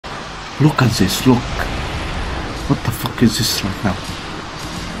Look at this, look. What the fuck is this right now?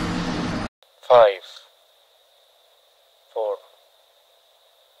 5, 4,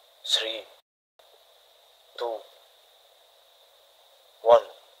 3, 2, 1.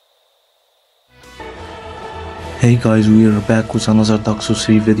 Hey guys, we are back with another Dark Souls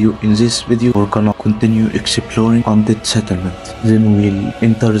 3 video. In this video, we're gonna continue exploring Undead settlement. Then we'll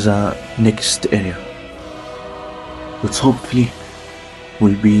enter the next area, which hopefully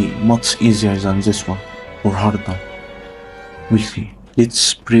will be much easier than this one, or harder. We'll see.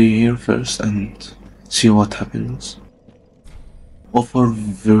 Let's pray here first and see what happens. Offer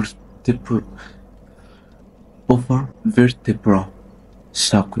vertebra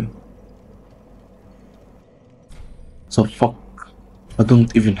statue. The fuck? I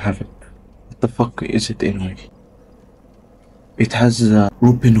don't even have it. What the fuck is it anyway? It has a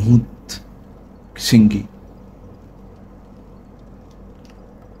Robin Hood thingy.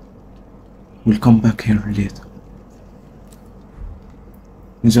 We'll come back here later.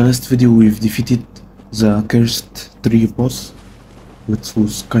 In the last video we've defeated the cursed tree boss, which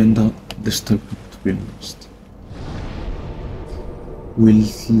was kinda disturbing to be honest.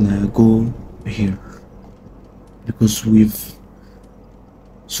 We'll go here because we've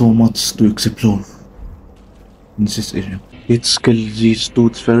so much to explore in this area. Let's kill these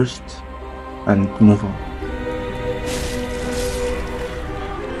dudes first and move on.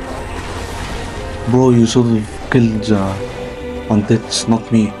 Bro, you sort of killed the undeads,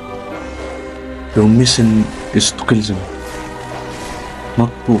 not me. Your mission is to kill them, not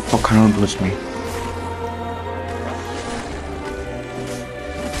to fuck around with me.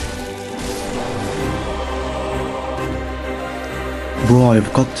 Bro,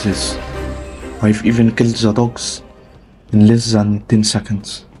 I've got this. I've even killed the dogs in less than 10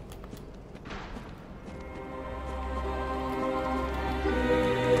 seconds.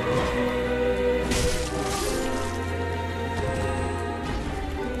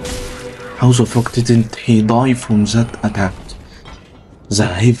 How the fuck didn't he die from that attack? The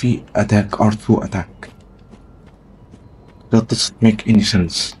heavy attack R2 attack. That doesn't make any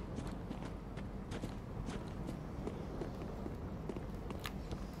sense.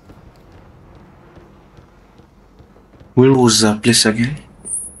 Where was the place again?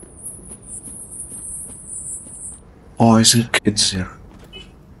 Oh, I think it's there.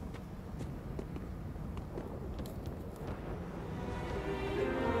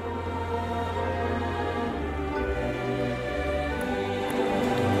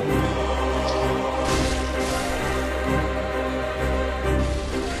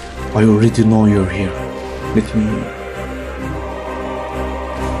 I already know you're here. Let me...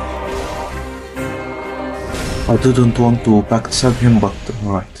 I didn't want to backstab him, but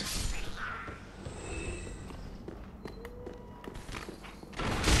alright.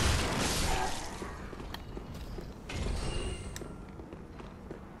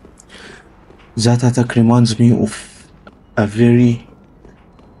 That attack reminds me of a very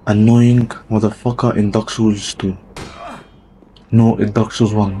annoying motherfucker in Dark Souls 2. No, in Dark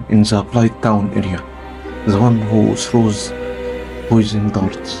Souls 1, in the Blight Town area. The one who throws poison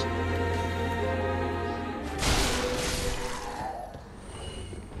darts.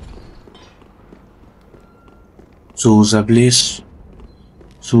 So the place,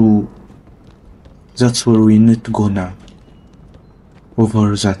 so that's where we need to go now.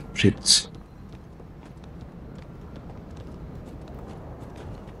 Over that bridge.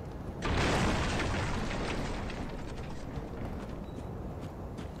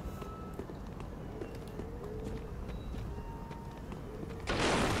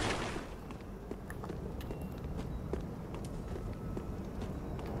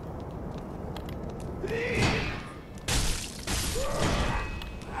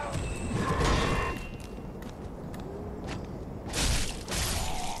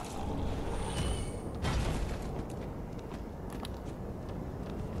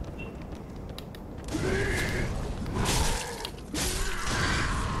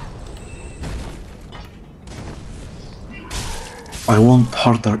 I want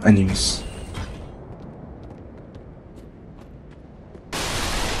harder enemies.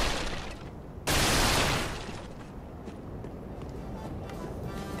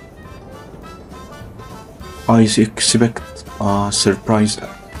 I expect a surprise.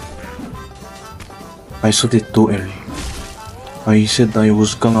 I said it too early. I said I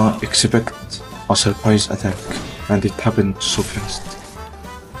was gonna expect a surprise attack, and it happened so fast.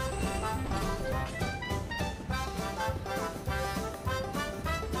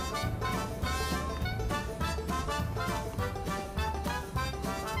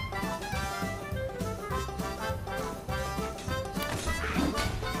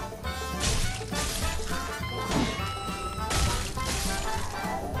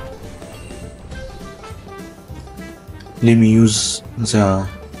 Let me use the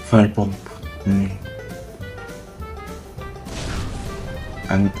fire bomb.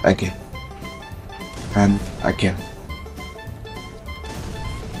 And again. And again.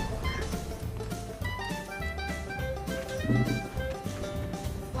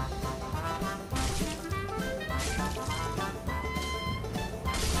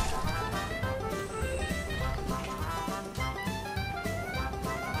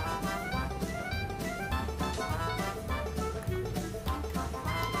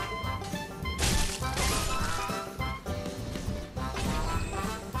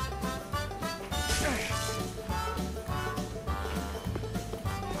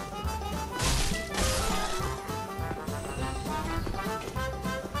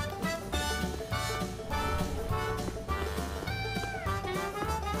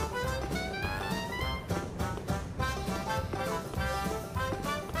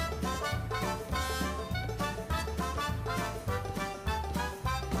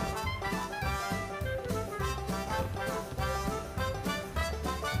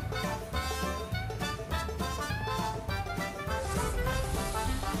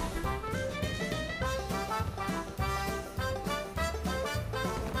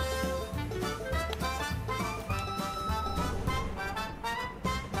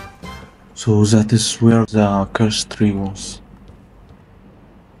 So that is where the cursed tree was.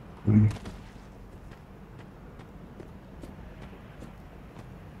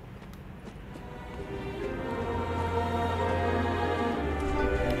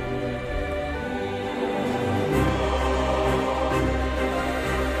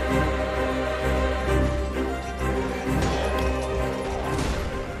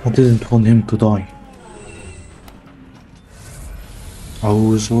 I didn't want him to die. I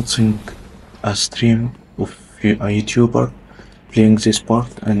was watching a stream of a YouTuber playing this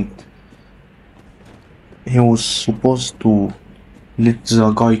part, and he was supposed to let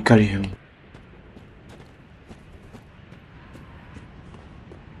the guy carry him.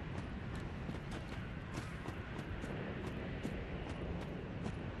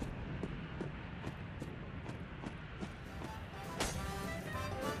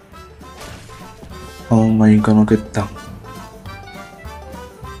 How am I gonna get down?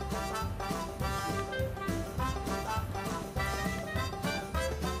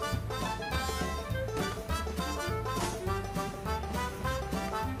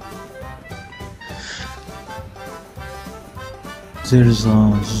 There's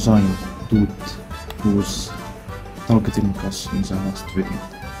a giant dude who was targeting us in the last video.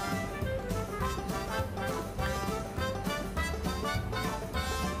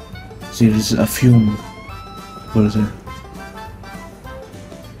 There's a fume over there.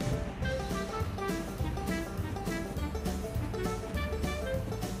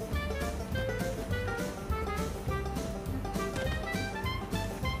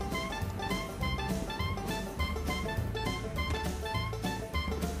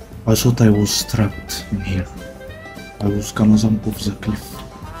 I thought I was trapped in here. I was gonna jump off the cliff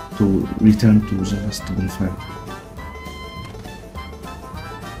to return to the last bonfire.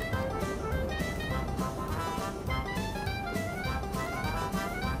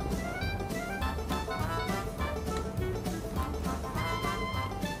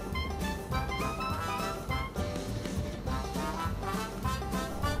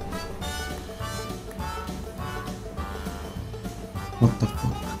 What the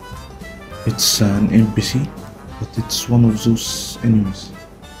fuck? It's an NPC, but it's one of those enemies.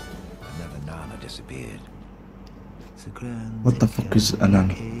 Another Nana disappeared. What the fuck is a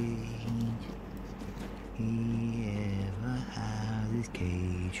Nana?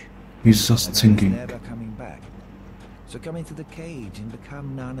 He's just singing. Never coming back. So come into the cage and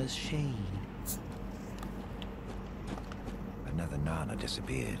become Nana's shade. Another Nana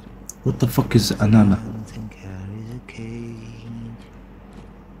disappeared. What the fuck is a Nana?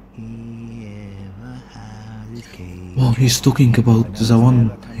 Oh, he's talking about the one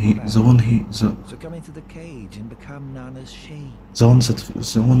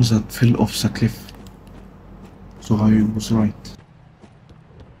that fell off the cliff. So I was right.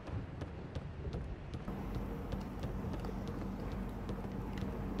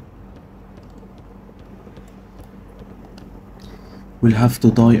 We'll have to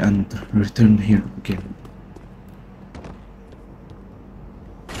die and return here again.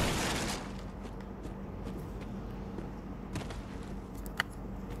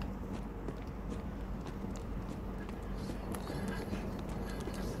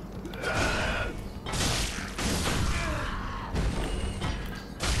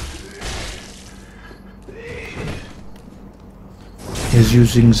 He's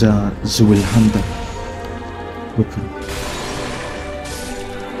using the Zwilhanda weapon.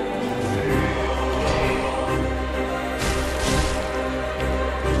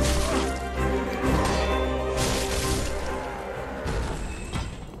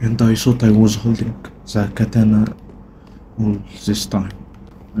 And I thought I was holding the katana all this time.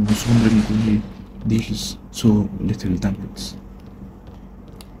 I was wondering why deals so little damage.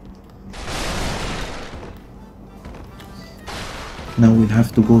 Now we'll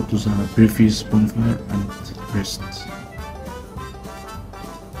have to go to the previous bonfire and rest.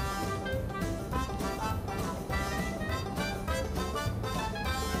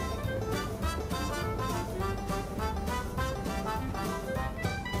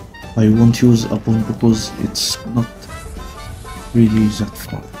 I won't use a bomb because it's not really that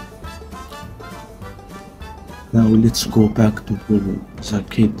far. Now let's go back to where the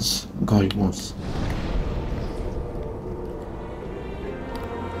kid's guy was.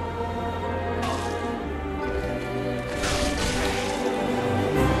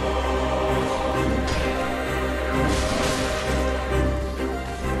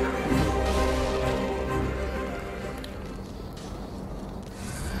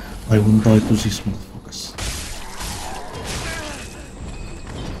 I won't die to these motherfuckers.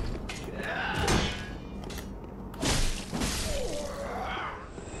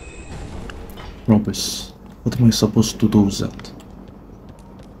 Rubbish. What am I supposed to do with that?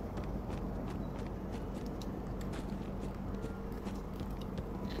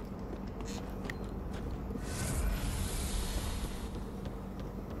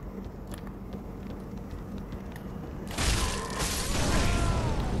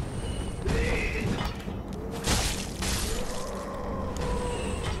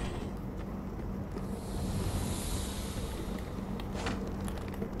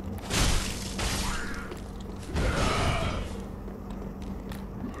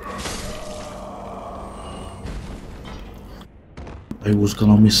 I was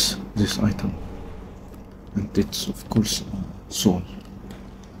gonna miss this item, and it's of course a soul.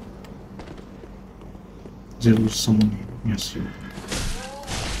 There was someone here, yes you.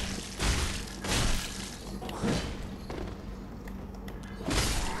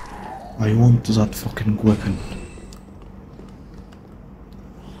 I want that fucking weapon.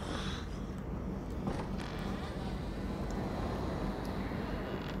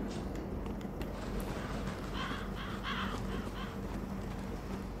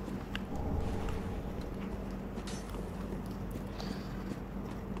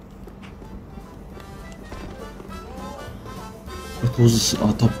 It was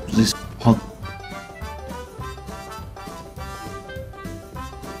atop this hut.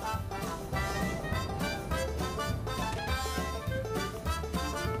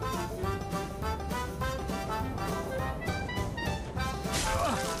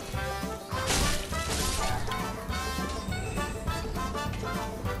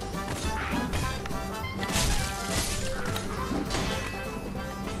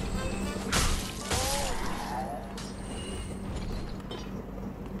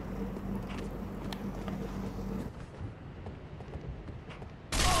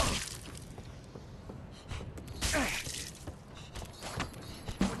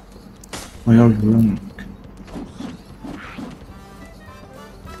 Why are you running?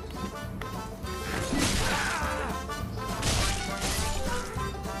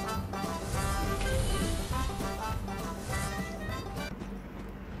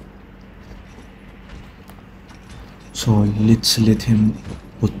 So let's let him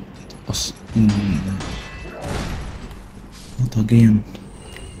put us in. Not again.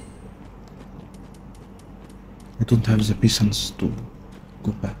 I don't have the patience to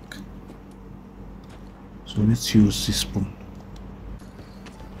go back. So let's use this spoon.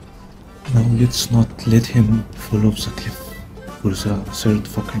 Now let's not let him fall off the cliff for the third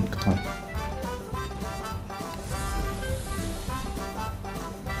fucking time.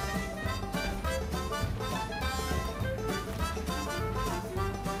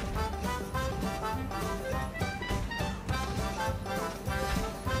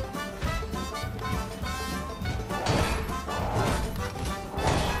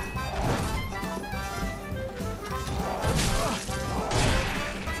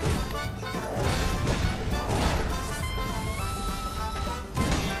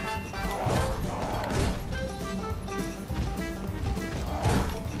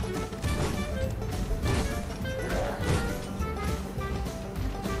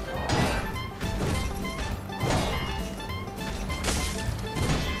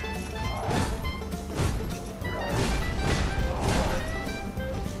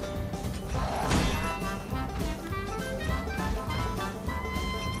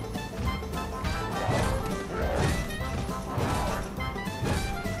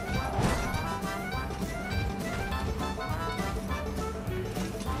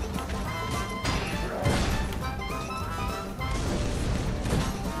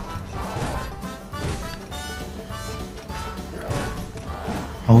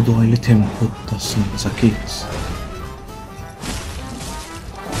 How do I let him put us in the cage?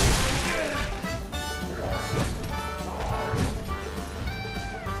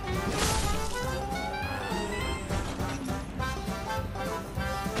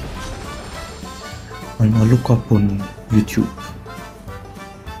 I'm gonna look up on YouTube.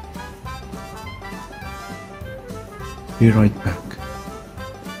 Be right back.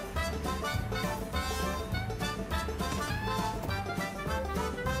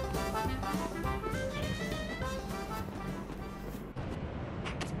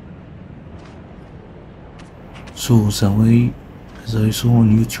 So the way as I saw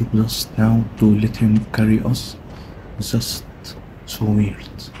on YouTube just now to let him carry us is just so weird.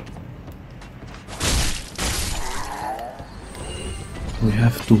 We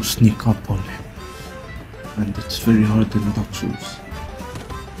have to sneak up on him, and it's very hard in Dark Souls.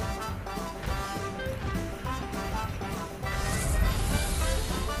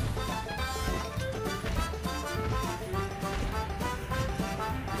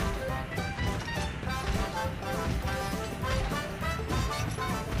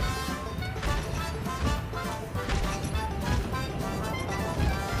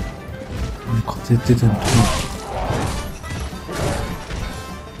 Oh my god, it didn't work.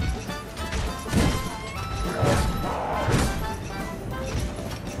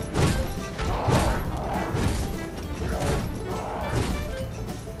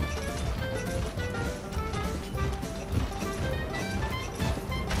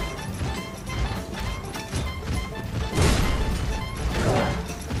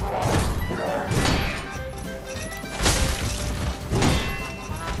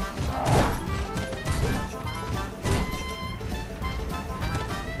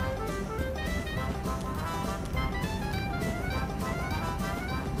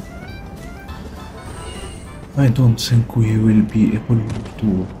 I don't think we will be able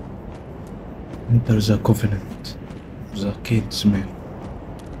to enter the covenant, the kids man.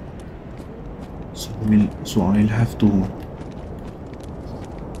 So I'll have to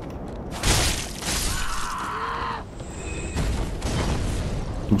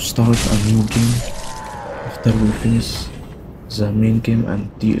start a new game after we finish the main game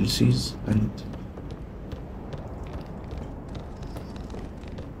and DLCs, and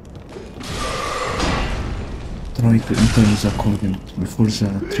try to enter the covenant before the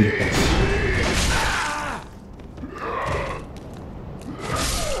tree boss.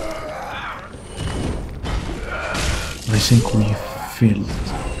 I think we failed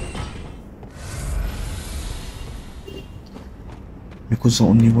because the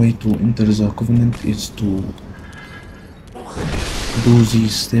only way to enter the covenant is to do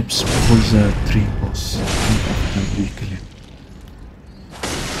these steps before the tree boss and after we kill him.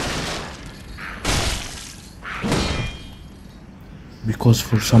 Because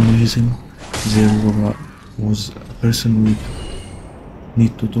for some reason there was a person we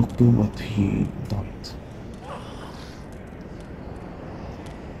need to talk to, but he died.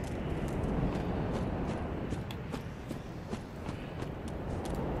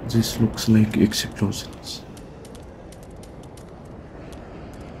 This looks like explosions.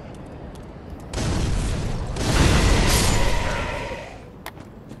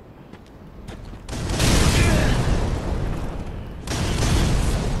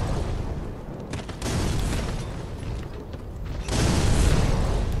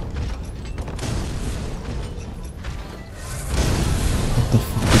 What the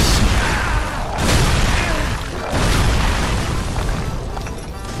fuck is that?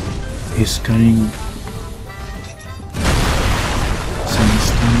 He's carrying some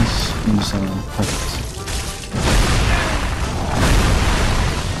stones in the hut.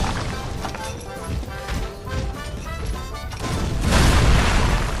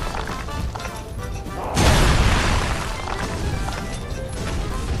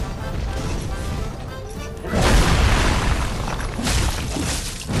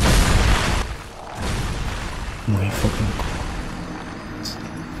 My fucking god.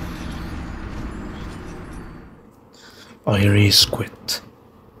 I race quit.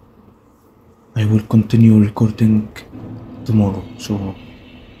 I will continue recording tomorrow, so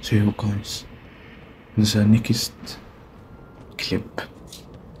see you guys in the next clip.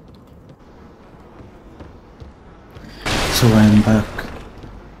 So I am back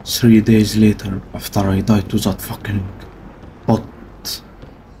 3 days later after I died to that fucking bot,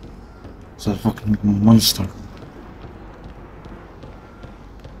 that fucking monster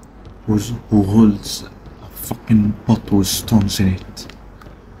who holds a fucking pot with stones in it.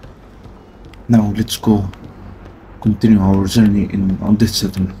 Now let's go continue our journey in Undead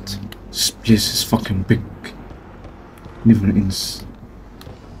settlement. This place is fucking big, never ends.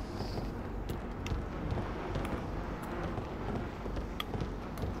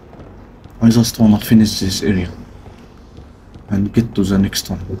 I just wanna finish this area and get to the next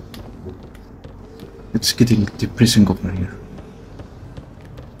one. It's getting depressing over here.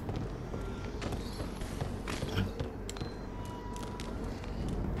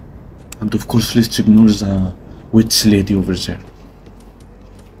 And of course, let's ignore the witch lady over there.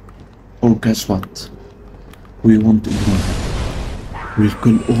 Or guess what? We won't ignore her. We'll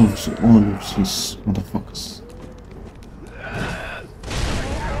kill all of these motherfuckers.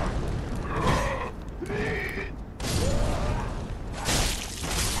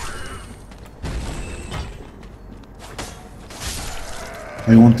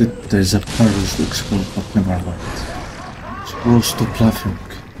 I wanted the barrels to explode, but never mind. So bro, stop laughing.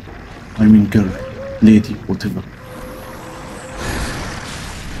 I mean girl, lady, whatever.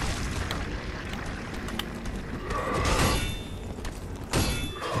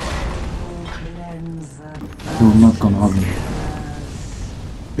 You're not gonna have me.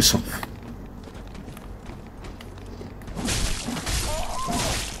 Piss off.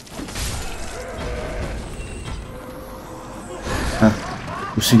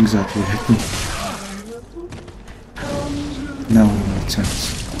 You think that will hit me? Now it makes sense.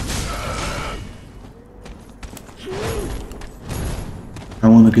 I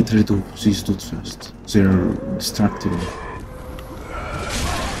wanna get rid of these dudes first. They're distracting me.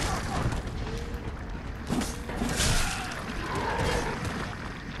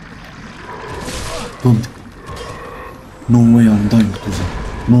 Don't. No way I'm dying to them.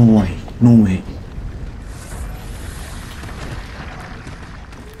 No way. No way.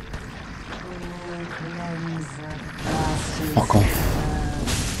 Fuck off.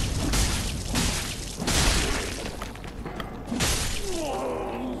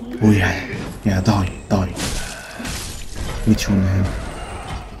 Oh yeah. Yeah, die. Meet you in the head.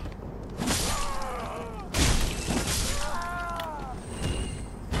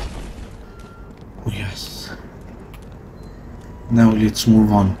 Oh yes. Now let's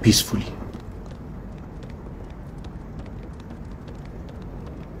move on peacefully.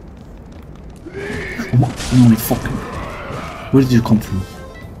 Oh my fucking... Where did you come from?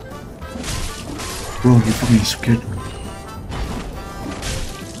 Bro, you fucking scared me.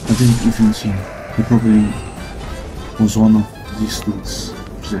 I didn't even see him. He probably was one of these dudes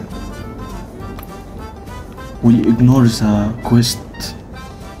there. We ignore the quest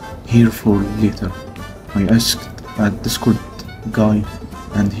here for later. I asked a Discord guy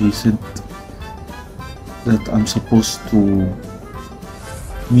and he said that I'm supposed to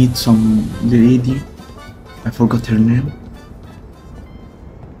meet some lady. I forgot her name.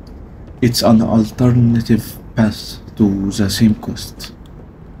 It's an alternative path to the same quest.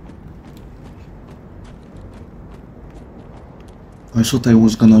 I thought I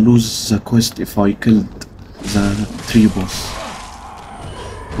was gonna lose the quest if I killed the tree boss,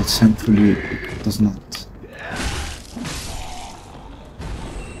 but thankfully it does not.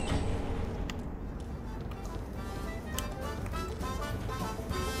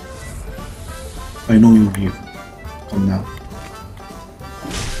 I know you're here. Come now.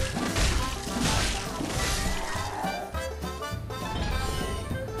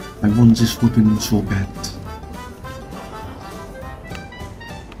 I want this weapon so bad.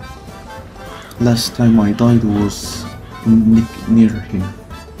 Last time I died was near here.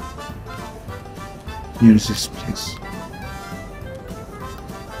 Near this place.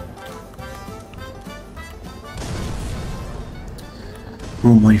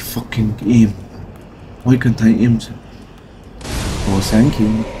 Bro, my fucking aim. Why can't I aim them? Oh, thank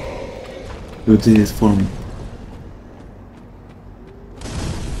you. You did it for me.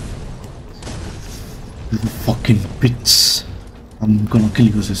 You fucking bitch. I'm gonna kill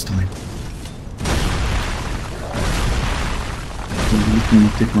you this time. Let me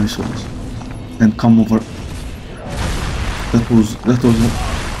take my swords and come over. That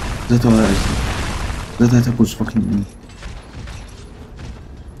attack was fucking...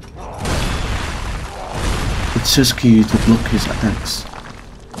 It's risky to block his attacks.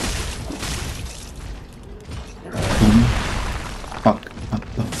 Boom. Fuck.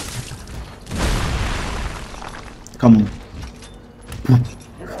 Come on. Boom.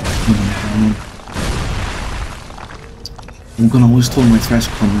 Come on. I'm gonna waste all my trash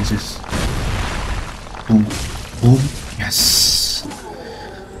on this. Boom. Boom. Yes.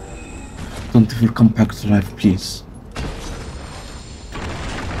 Don't ever come back to life, please.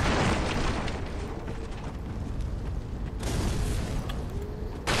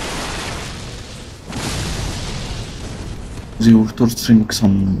 They were torturing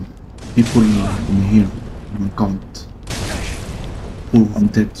some people in here. Oh my god. Poor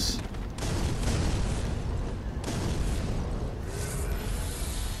undead.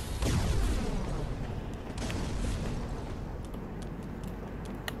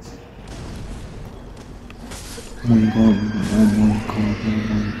 Oh my god, oh my god, oh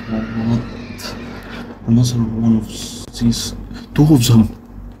my god, what? Another one of these. Two of them.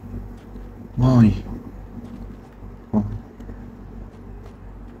 Why? Why?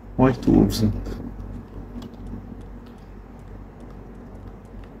 Why two of them?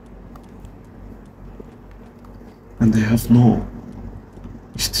 And they have no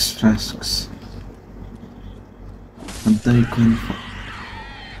Estes flasks. And they can.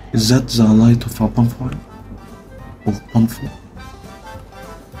 Is that the light of a bonfire? Of bonfire?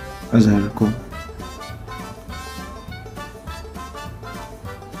 As I recall.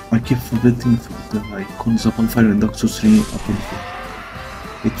 I keep forgetting the icon, the bonfire in Dark Souls 3 a bonfire.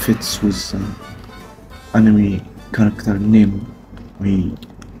 It fits with the anime character name we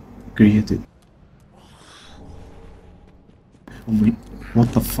created. Oh my,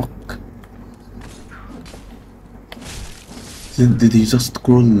 what the fuck? Did he just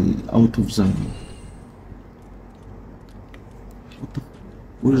crawl out of the... What the...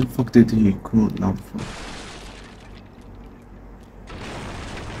 Where the fuck did he crawl out from?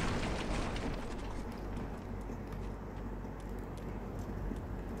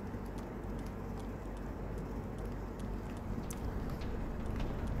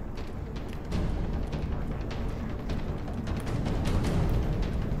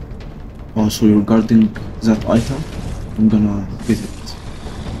 Oh, so you're guarding that item? I'm gonna get it.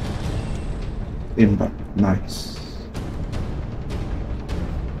 Ember, nice.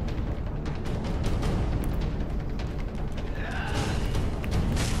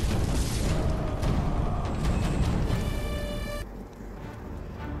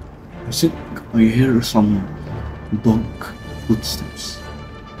 I think I hear some dog footsteps.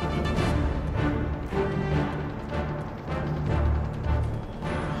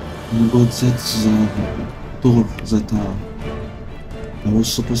 Oh my god, that's the door that I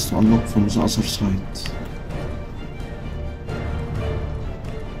was supposed to unlock from the other side.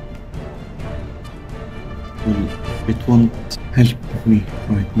 Well, it won't help me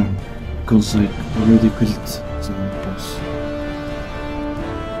right now because I already killed the boss.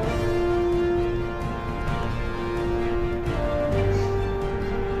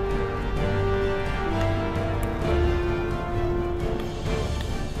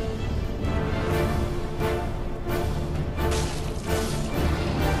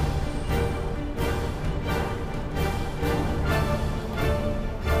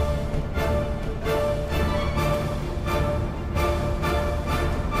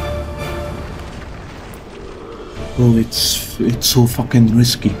 Bro, it's so fucking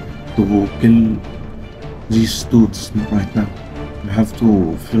risky to kill these dudes right now. I have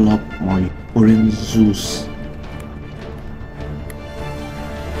to fill up my orange juice.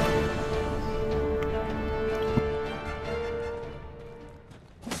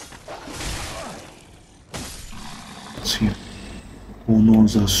 It's here. Oh no,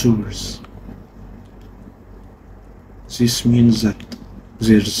 the sewers. This means that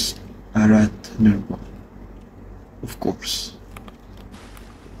there's a rat nearby. Of course.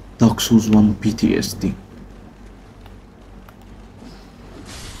 Dark Souls 1 PTSD.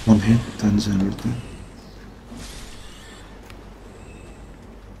 One hit and then return.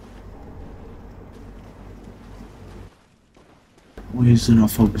 Why is there a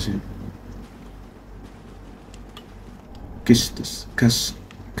fog there?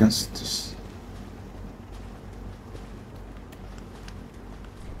 Castus.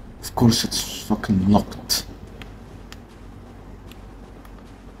 Of course it's fucking locked.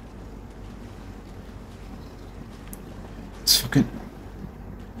 Fucking...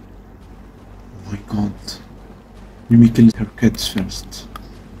 Oh my god. Let me kill her kids first.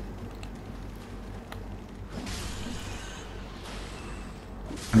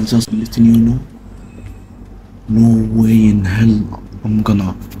 I'm just letting you know. No way in hell I'm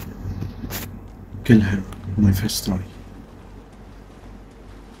gonna kill her on my first try.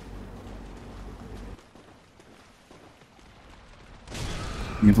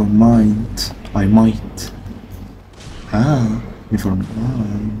 Never mind, I might. Ah, never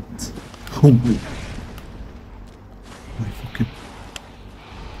mind. Oh my... My fucking...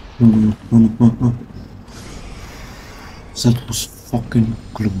 No. That was fucking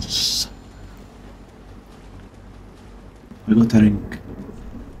close. I got a ring.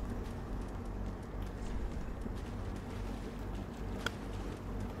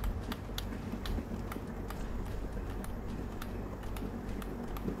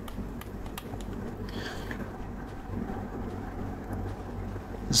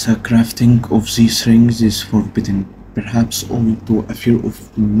 The crafting of these rings is forbidden, perhaps owing to a fear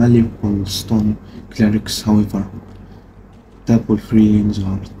of malleable stone clerics. However, that will free in the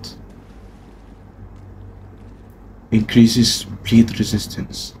heart. increases bleed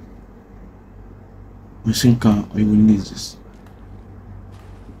resistance. I think I will need this.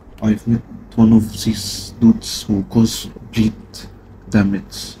 I've met one of these dudes who cause bleed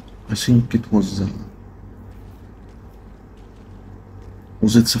damage. I think it was it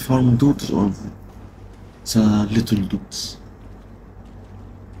the farm dudes or the little dudes?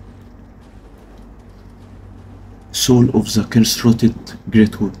 Soul of the cursed-rotted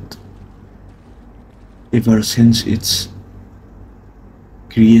greatwood. Ever since its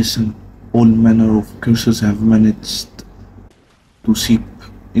creation, all manner of curses have managed to seep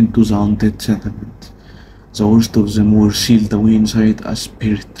into the undead settlement. The worst of them were sealed away inside a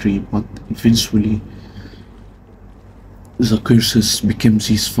spirit tree, but eventually the curses became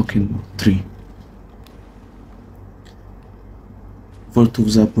this fucking tree. Vort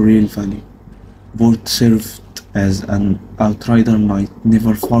of the Boreal Valley. Vort served as an outrider knight,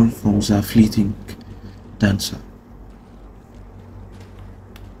 never far from the fleeting dancer.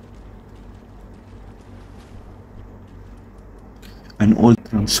 An old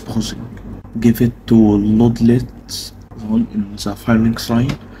transposing. Give it to Lodlet's role in the Firelink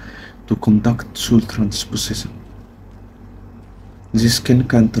Shrine to conduct soul transposition. This skill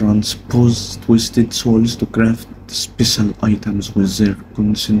can transpose twisted souls to craft special items with their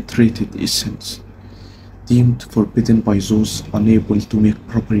concentrated essence, deemed forbidden by those unable to make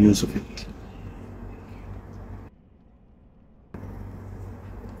proper use of it.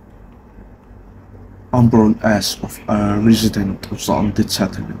 Umbral ass of a resident of the undead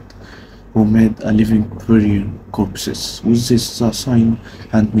settlement, who made a living burying corpses. With this, the sign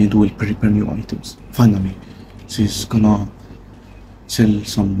handmade will prepare new items. Finally, she's gonna sell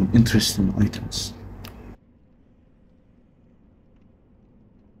some interesting items.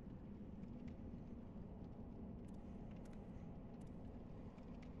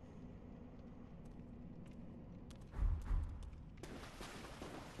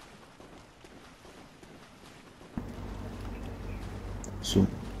 So,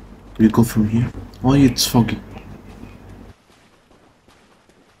 we go from here. Why it's foggy?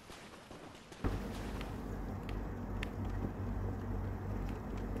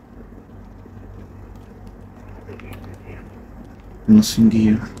 Nothing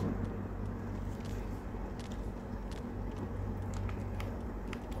here.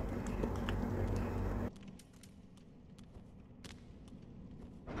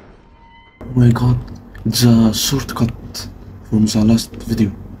 Oh my god, it's a shortcut from the last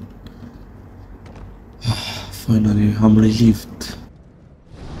video. Finally, I'm relieved.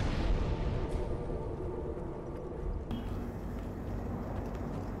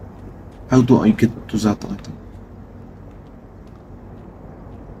 How do I get to that item?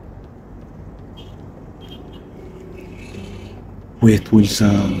 Wait, will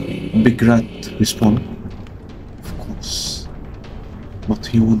the big rat respawn? Of course. But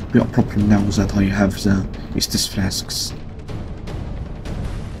he would be a problem now that I have the Estus flasks.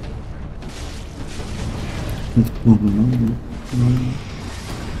 No.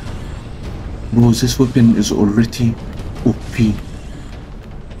 Bro, this weapon is already OP.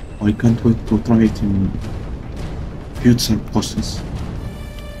 I can't wait to try it in future bosses.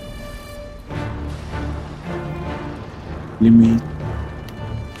 Let me...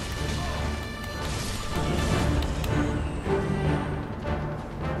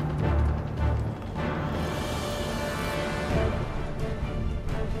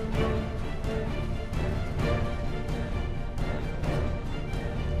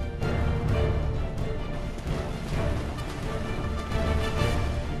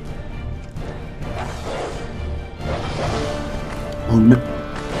 Oh no.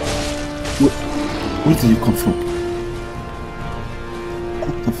 Where did you come from?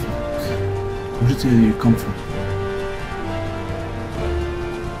 What the fuck? Where did you come from?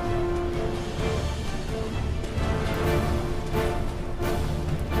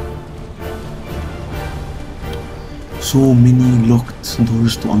 So many locked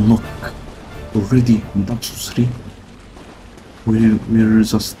doors to unlock already in Dark Souls 3. We're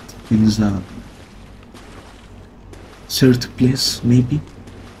just in the third place, maybe,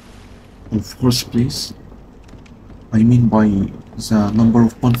 or fourth place. I mean by the number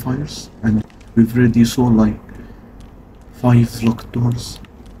of bonfires, and we've already saw like 5 locked doors,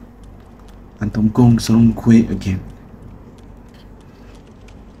 and I'm going the wrong way again.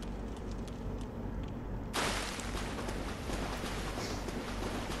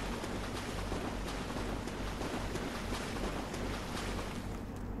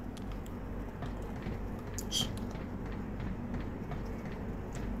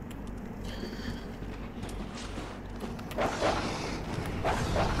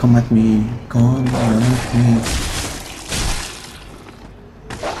 Come at me, come at me.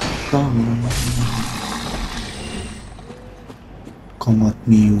 down. Come at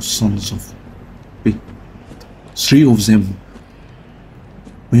me, you sons of bitch. 3 of them.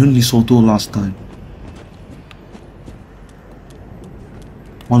 We only saw 2 last time.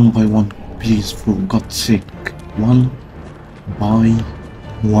 One by one, please, for God's sake. One by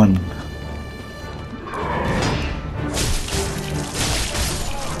one.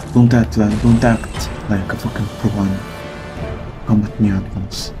 Don't act like a fucking piranha. Come at me at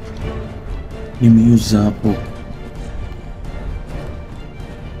once. Let me use the bow.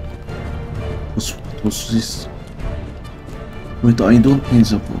 What was this? Wait, I don't need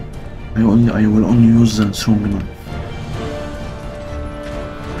the bow. I will only use the strong knife.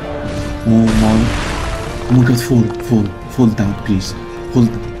 Oh my! Oh my God! Fall down, please. Fall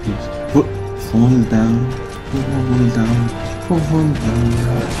down, please. Fall down.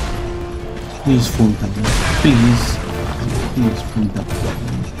 Please fall down. Please fall down.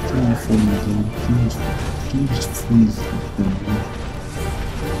 Please fall down. Please fall down.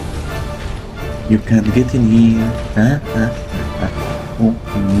 You can get in here. Oh,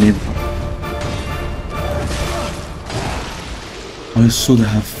 never. I should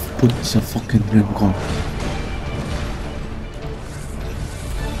have put the fucking ring on.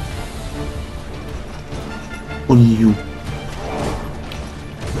 Only you.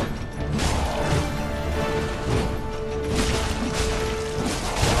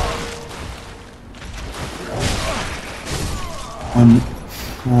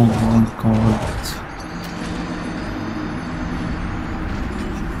 Oh my God.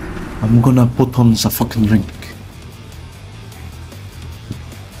 I'm gonna put on the fucking ring.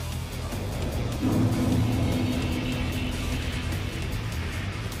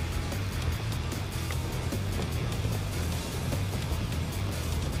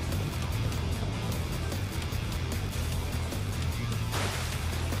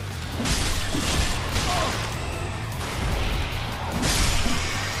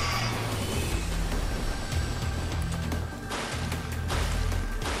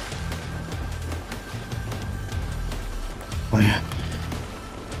 Oh yeah.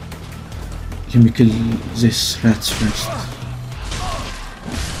 Let me kill this rats first.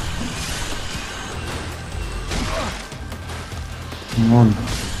 Come on.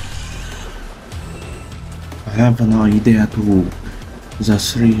 I have an idea to the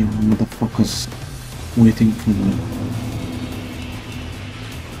 3 motherfuckers waiting for me.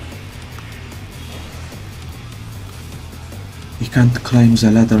 He can't climb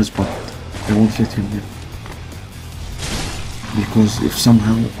the ladders, but I won't let him in. Because if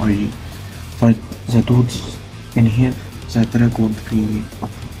somehow I fight the dudes in here, the drag won't be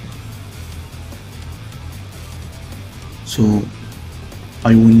up. So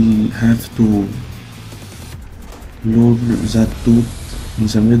I will have to lure that dude in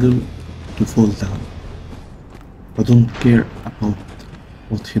the middle to fall down. I don't care about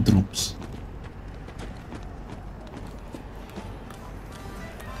what he drops.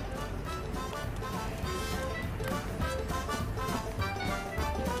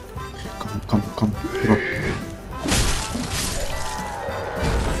 Come, drop.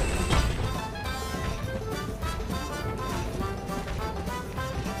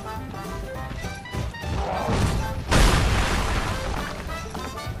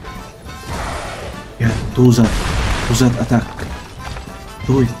 Yeah, do that attack.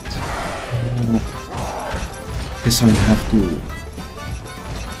 Do it. Oh. Guess I'll have to.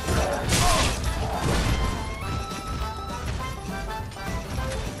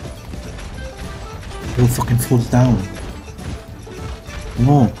 Don't fucking fall down.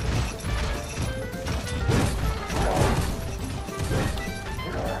 No.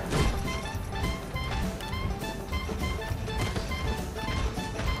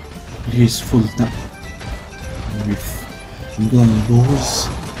 Please fall down. I'm gonna lose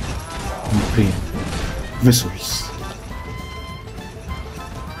my brain vessels.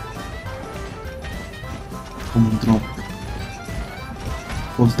 Come on, drop.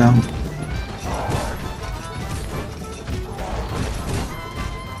 Fall down.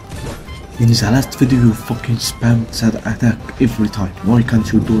 In the last video you fucking spammed that attack every time. Why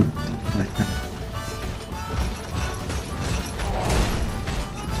can't you do it like that?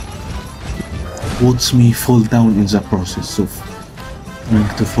 Watch me fall down in the process of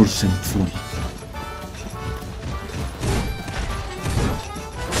trying to force him to fall.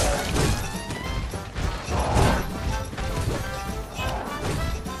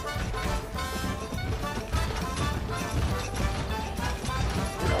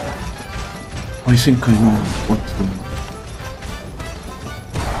 I think I know what to do.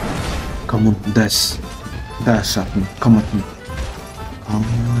 Come on, dash at me, come at me. Come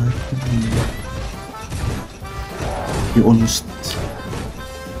on. You almost...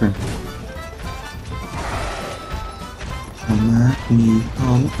 Okay. Come we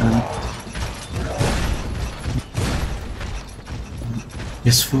come and...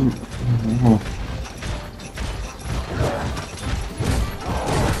 Yes, full... Oh.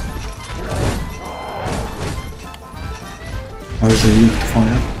 How is it weak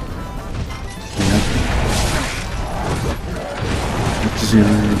fire? Yeah. It is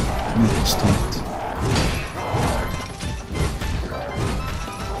not start.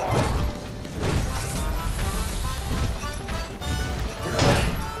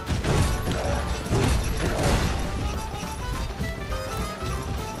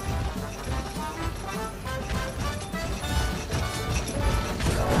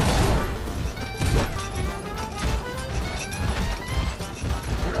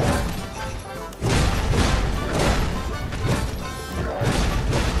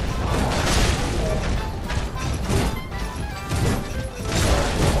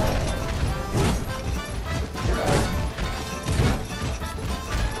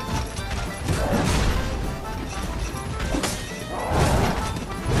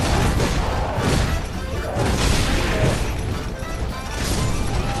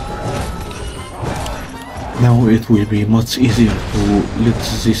 Now it will be much easier to let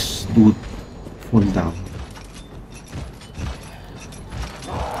this dude fall down.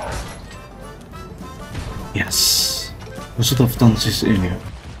 Yes, I should have done this earlier.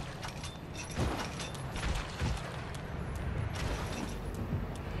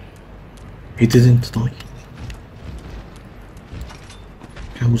 He didn't die.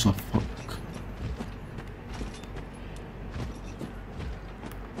 How the fuck?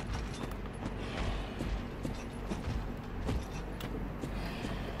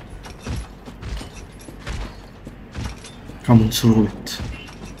 Come on through it.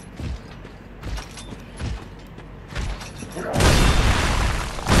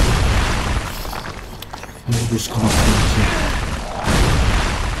 Who's gonna find you?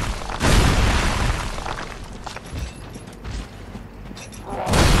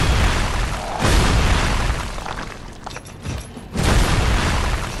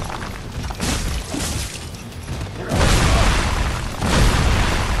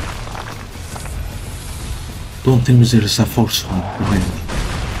 Don't tell me there is a force one behind me.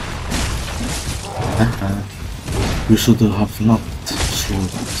 You should have not thrown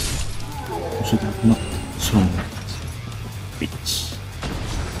it. You should have not thrown it. Bitch.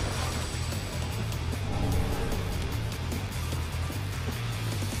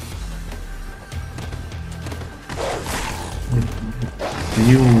 I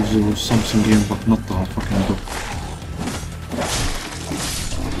knew there was something here, but not the fucking dog.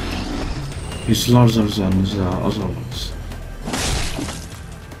 He's larger than the other ones.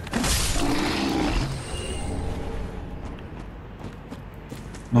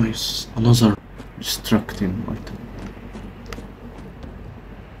 Nice, another distracting item.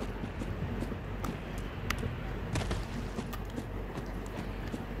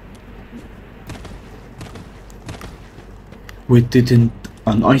 Wait, didn't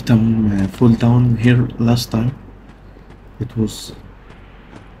an item fall down here last time? It was...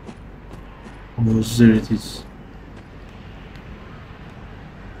 Oh, there it is.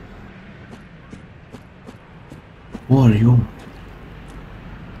 Who are you?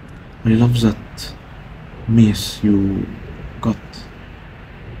 I love that mace you got.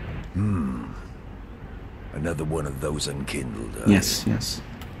 Another one of those unkindled, Yes, yes.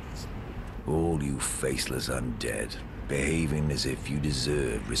 All you faceless undead, behaving as if you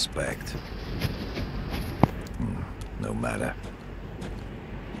deserve respect. No matter.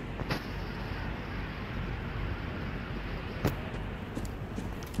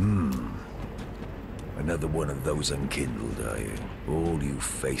 Another one of those unkindled, are you? All you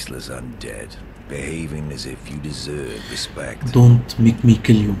faceless undead, behaving as if you deserve respect. Don't make me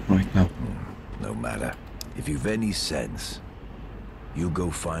kill you right now. No matter. If you've any sense, you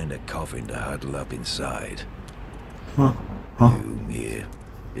go find a coffin to huddle up inside. Huh? You here,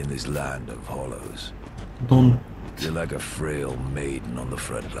 in this land of hollows. Don't You're like a frail maiden on the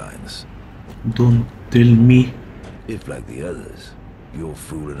front lines. tell me If, like the others, you're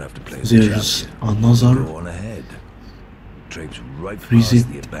fool enough to play the there's champion, another go on ahead. Traipse right past the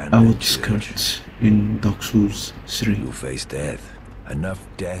visit abandoned church. outskirts in Dark Souls 3. You'll face death. Enough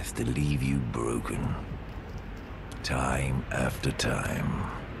death to leave you broken. Time after time.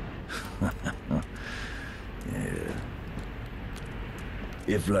 Yeah.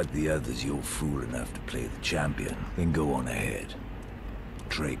 If, like the others, you're fool enough to play the champion, then go on ahead.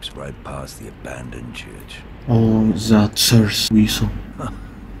 Traipse right past the abandoned church. Oh, that church we saw.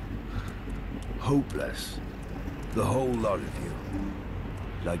 Hopeless. The whole lot of you.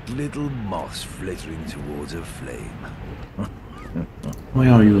 Like little moths flittering towards a flame. Why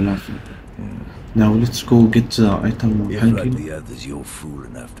are you laughing? Now let's go get the item If hanging. like the others you're fool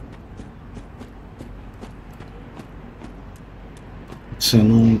enough to... It's a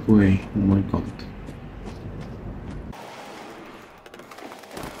long way, oh my god.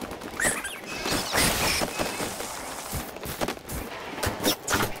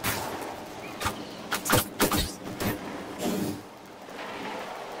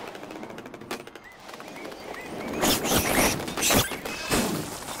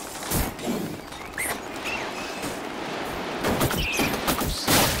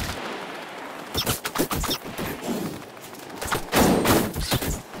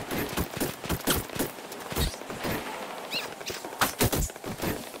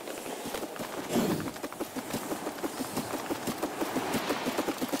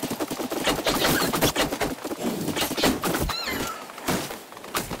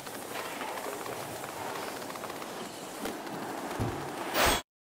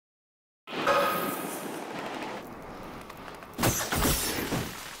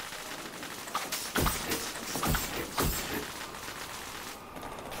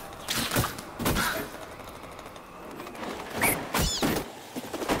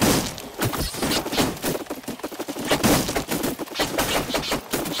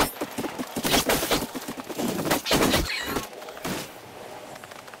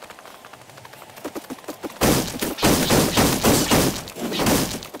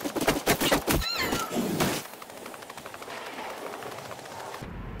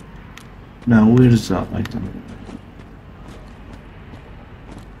 Now where's that item?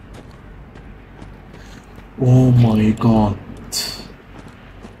 Oh my god.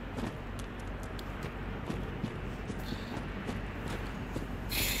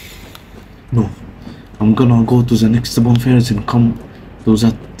 No. I'm gonna go to the next bonfires and come to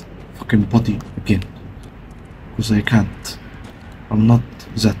that fucking body again. Because I can't. I'm not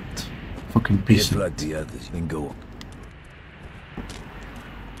that fucking If patient. like the others, then go on.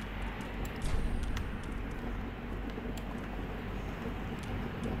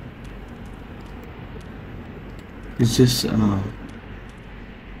 Is this oh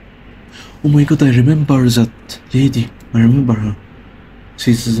my god, I remember that lady. I remember her.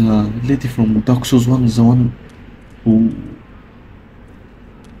 She's the lady from Dark Souls 1, the one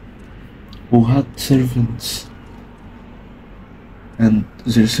who had servants and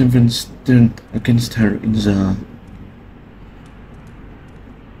their servants turned against her in the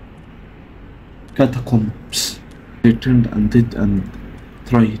catacombs. They turned undead and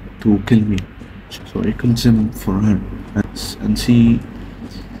tried to kill me. So I killed them for her, and she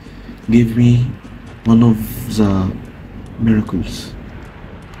gave me one of the miracles.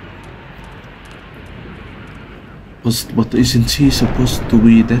 But isn't she supposed to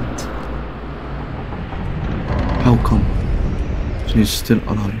be dead? How come she's still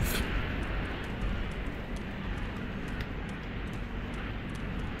alive?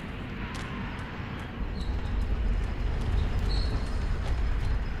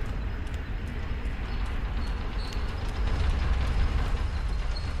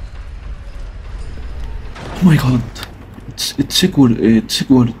 Oh my god, it's Sigurd,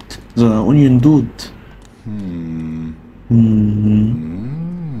 the onion dude.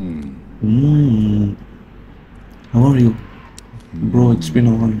 How are you? Bro, it's been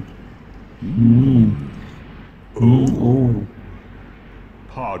a while. Oh.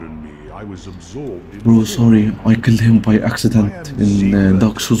 Pardon me, I was absorbed in... Bro, sorry, I killed him by accident in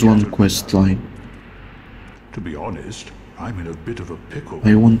Dark Souls 1 quest line. To be honest, I'm in a bit of a pickle.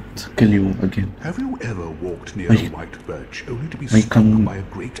 I won't kill you again. Have you ever walked near a white birch only to be I struck can by a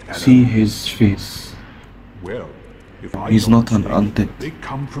great arrow? see his face. Well, if I He's not an mistake, undead. they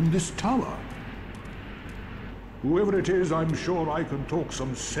come from this tower. Whoever it is, I'm sure I can talk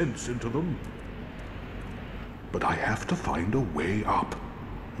some sense into them. But I have to find a way up.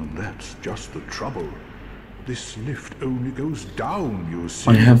 And that's just the trouble. This lift only goes down, you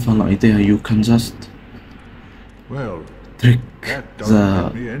see. I have an idea, you can just Well, trick that doesn't the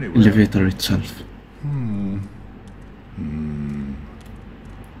get me anywhere. elevator itself.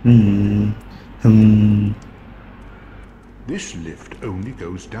 This lift only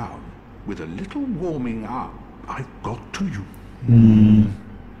goes down. With a little warming up, I've got to you.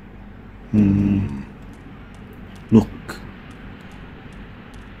 Look.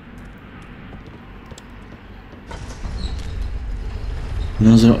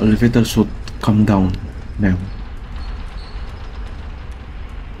 Another elevator should come down now.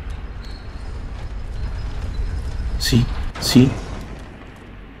 See? See?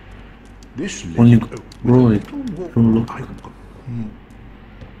 This Only lift bro, with a it little bro, wall look, I can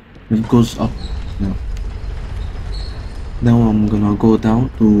it goes up now. Now I'm gonna go down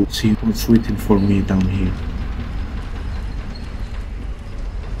to see what's waiting for me down here.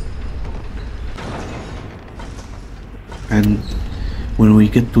 And when we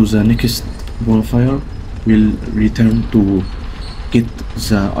get to the next bonfire, we'll return to get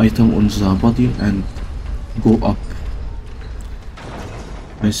the item on the body and go up.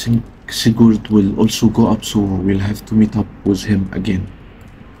 I think Sigurd will also go up, so we'll have to meet up with him again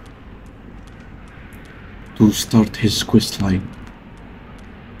to start his quest line.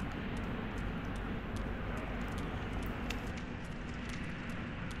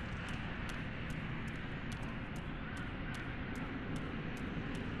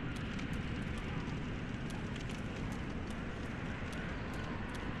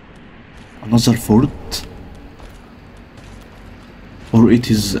 Another fort, or it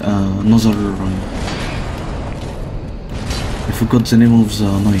is another I forgot the name of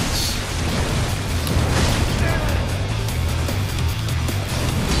the knights.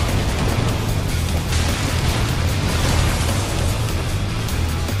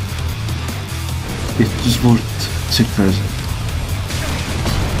 It is worth sick present.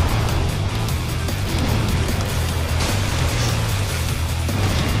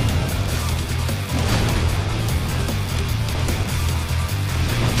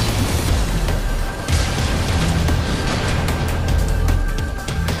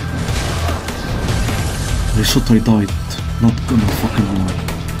 I thought I died, not gonna fucking lie.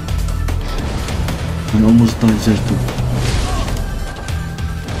 I almost died there too.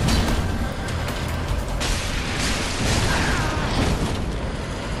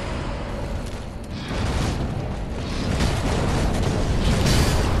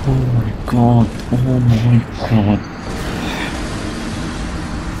 Oh my god, oh my god.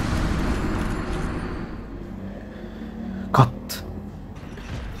 Cut.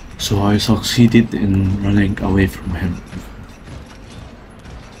 So I succeeded in running away from him.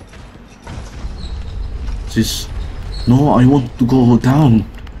 This... No, I want to go down,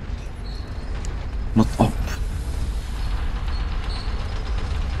 not up.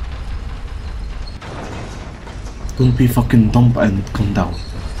 Don't be fucking dumb and come down,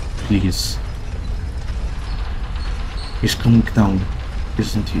 please. He's coming down,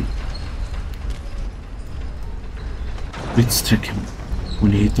 isn't he? Let's check him.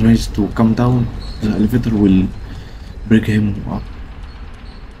 When he tries to come down, the elevator will bring him up.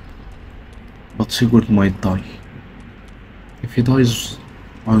 But Sigurd might die. If he dies,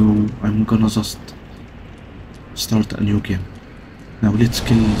 I'm gonna just start a new game. Now let's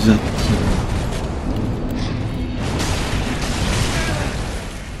kill that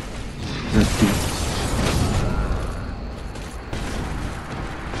dude.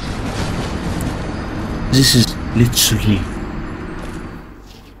 This is literally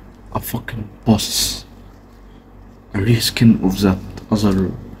a fucking boss. A reskin of that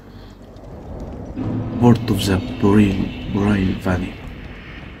other part of the Boreal Valley.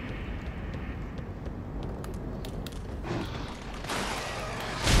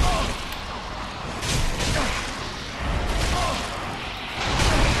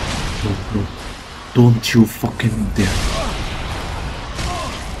 No, don't you fucking dare.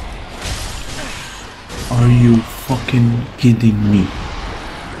 Are you fucking kidding me?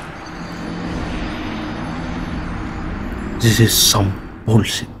 This is some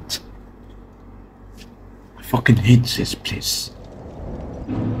bullshit. I fucking hate this place.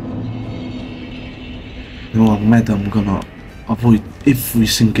 No, I'm mad. I'm gonna avoid every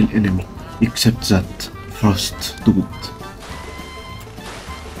single enemy except that first dude.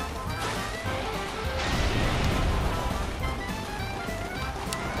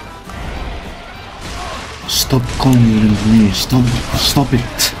 Stop calling me. Stop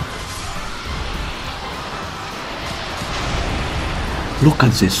it. Look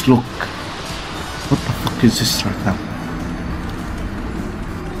at this, look. What the fuck is this right now?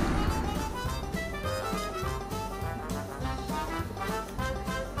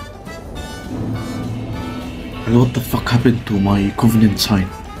 And what the fuck happened to my covenant sign?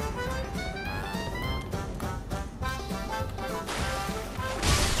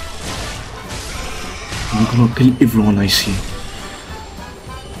 I'm gonna kill everyone I see.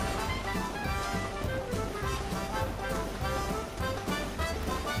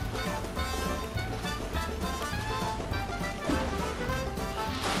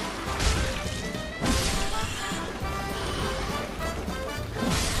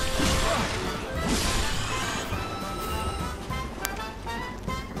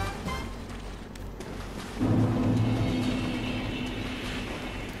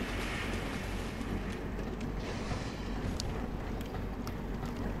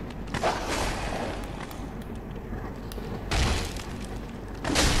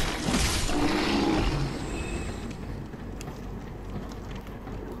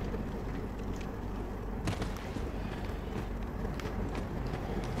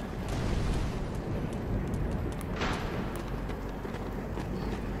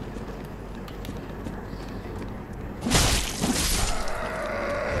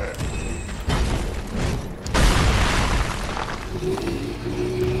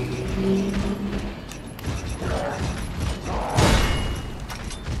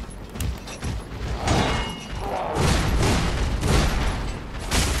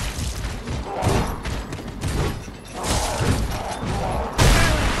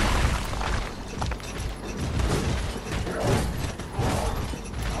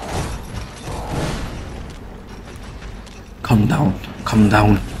 Calm down. Calm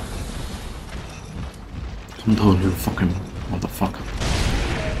down. Calm down, you fucking motherfucker.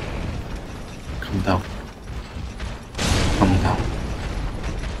 Calm down. Calm down.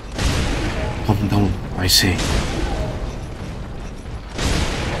 Calm down, I say.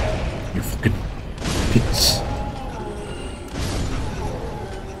 You fucking bitch.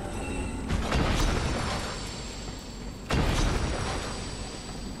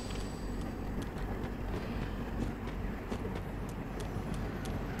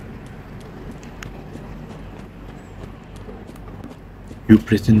 You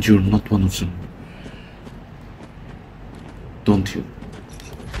pretend you're not one of them, don't you?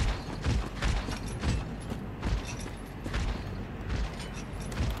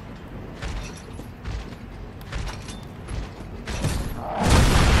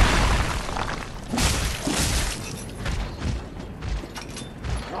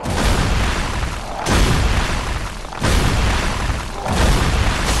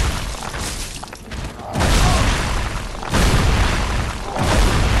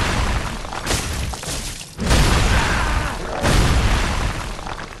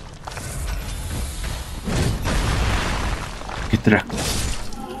 Get wrecked.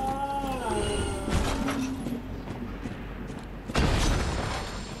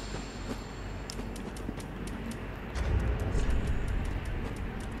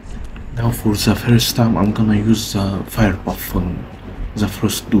 Now for the first time I'm gonna use the fire buff on the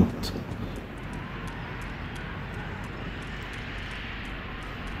first dude.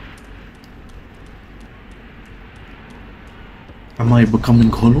 Am I becoming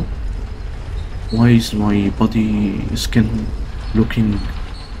hollow? Why is my body skin looking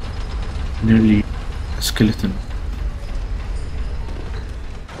nearly a skeleton?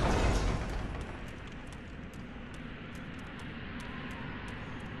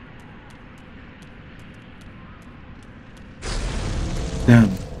 Damn,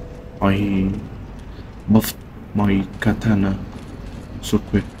 I buffed my katana so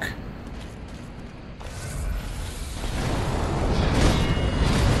quick.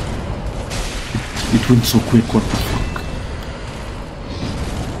 It went so quick, what the fuck?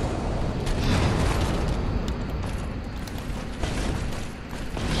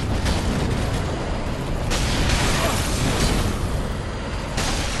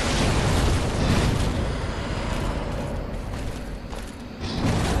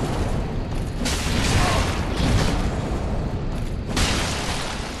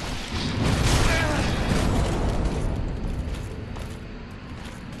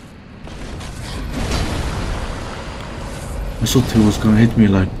 I thought he was gonna hit me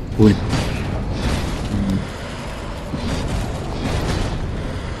like, wait.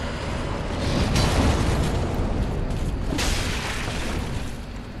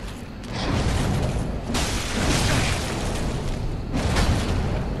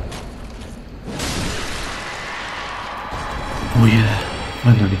 Oh yeah,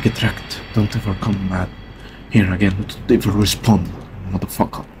 finally get wrecked. Don't ever come mad here again. Don't ever respawn,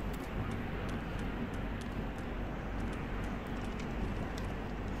 motherfucker.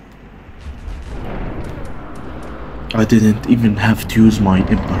 I didn't even have to use my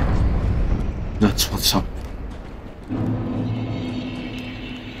ember. That's what's up.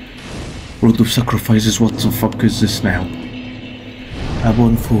 Road of Sacrifices, what the fuck is this now? A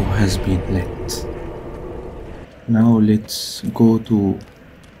bonfire has been lit. Now let's go to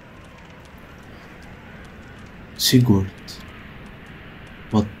Sigurd.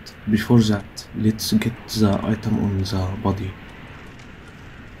 But before that, let's get the item on the body.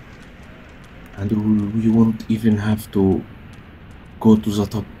 And we won't even have to go to the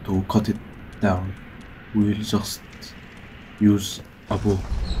top to cut it down. We'll just use a bow.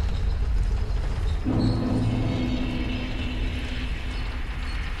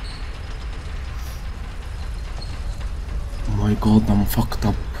 Oh my god, I'm fucked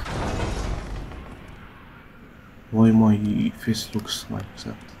up. Why my face looks like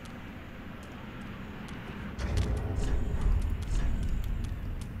that?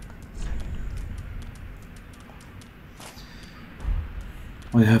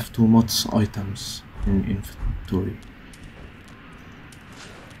 I have too much items in inventory.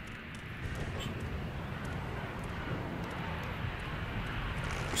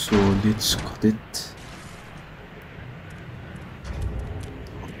 So let's cut it.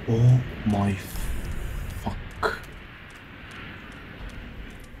 Oh my fuck.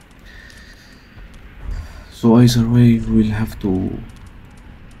 So either way we'll have to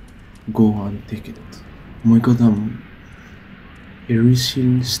go and take it. Oh my god, I'm a real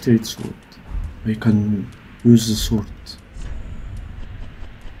straight sword. I can use the sword.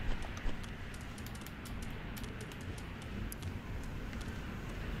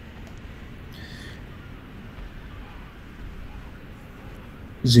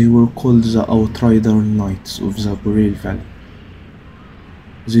 They were called the Outrider Knights of the Boreal Valley.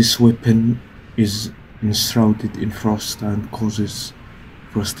 This weapon is enshrouded in frost and causes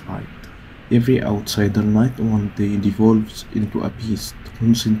frostbite. Every Outsider Knight one day devolves into a beast,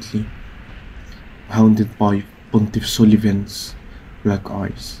 constantly hounded by Pontiff Sullivan's black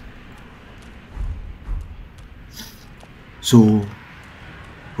eyes. So,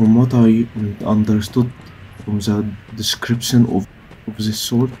 from what I understood from the description of this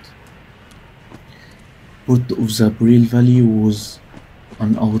sword, Port of the Boreal Valley was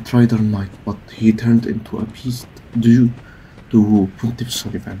an Outrider Knight, but he turned into a beast due to Pontiff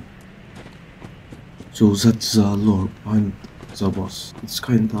Sullivan. So that's the lore behind the boss. It's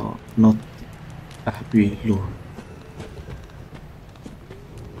kinda not a happy lore.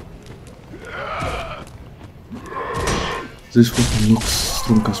 This weapon looks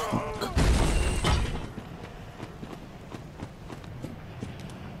strong as fuck.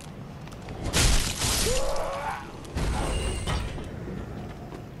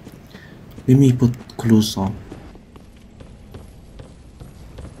 Let me put clothes on.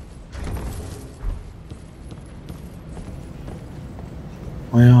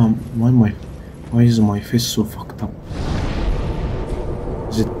 Why is my face so fucked up?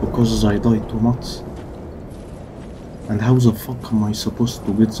 Is it because I died too much? And how the fuck am I supposed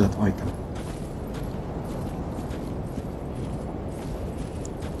to get that item?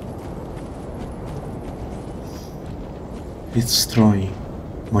 Let's try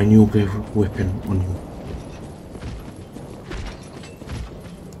my new weapon on you.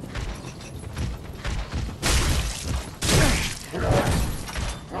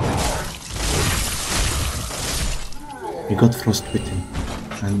 We got frostbitten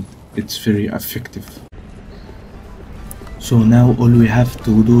and it's very effective. So now all we have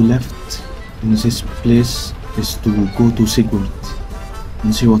to do left in this place is to go to Sigurd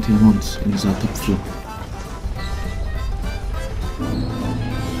and see what he wants in the top floor.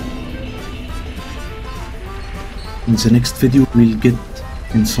 In the next video we'll get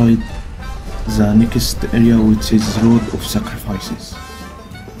inside the next area, which is Road of Sacrifices.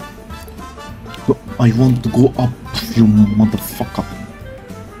 I want to go up, you motherfucker.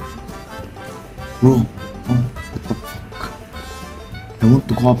 Bro, what the fuck? I want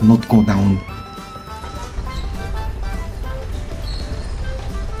to go up, not go down.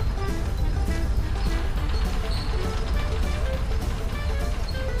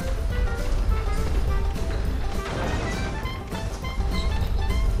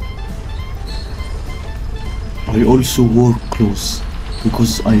 I also wore clothes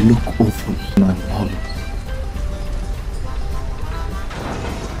because I look awful when I'm hollow.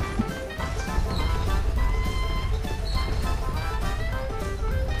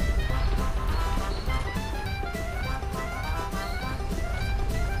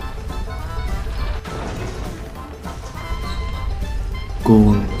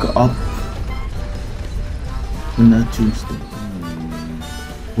 Going up on a Tuesday.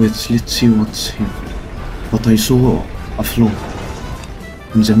 Wait, let's see what's here. But I saw a floor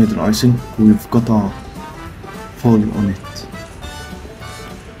in the middle. I think we've got a fall on it.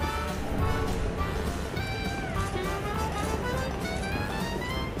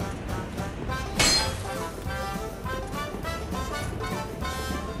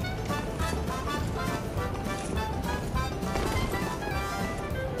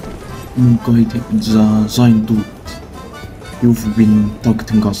 Guide the Zion dude. You've been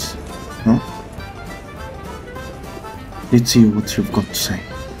targeting us, huh? Let's see what you've got to say.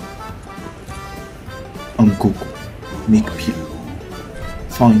 I'm GOKU. Make peace.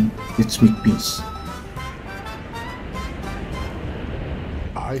 Fine, let's make peace.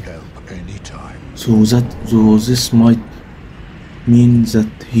 I help anytime. So this might mean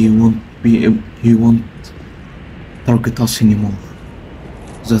that he won't target us anymore.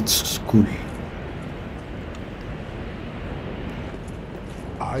 That's cool.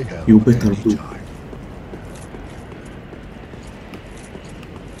 I help You better do. anytime.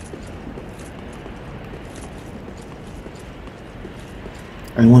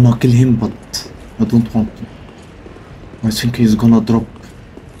 I wanna kill him, but I don't want to. I think he's gonna drop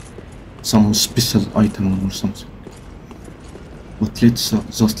some special item or something. But let's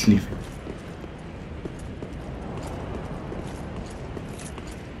just leave him.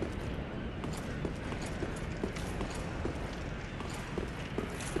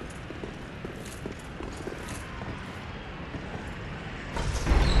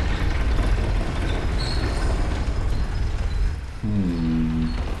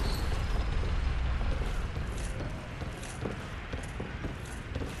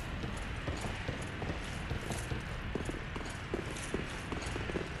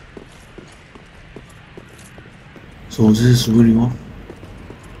 So this is where you are?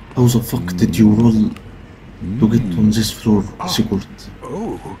 How the fuck did you roll to get on this floor, Sigurd?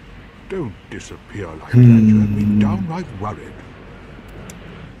 Oh, don't disappear like that. You have me downright worried.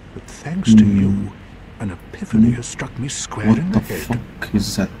 But thanks to you, an epiphany has struck me square What in the the head. fuck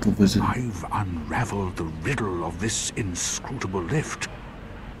is that over there? I've unraveled the riddle of this inscrutable lift.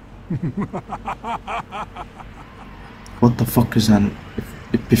 What the fuck is an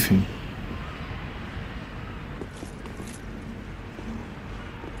epiphany?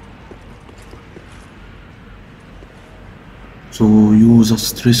 So you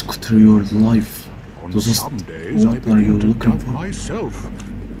just risked your life On to just... some days, I What are you begin to looking doubt for? myself.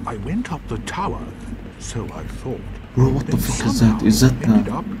 I went up the tower, so I thought. Bro, what the then fuck is that? Is that ended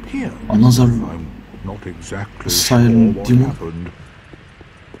up here. another I'm not exactly silent sure what demon? happened.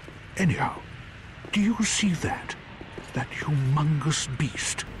 Anyhow, do you see that? That humongous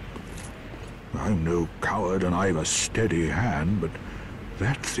beast? I'm no coward and I've a steady hand, but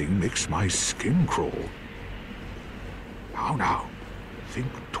that thing makes my skin crawl. How now? Think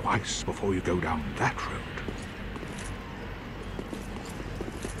twice before you go down that road.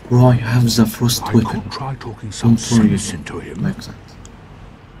 Bro, I have the frost I weapon. could try talking some Don't worry sense into him. like that.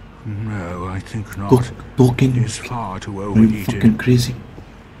 No, I think not. Talking? He's far too Are you overheated. fucking crazy?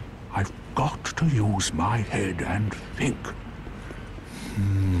 I've got to use my head and think.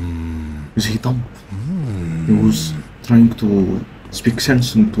 Is he dumb? He was trying to speak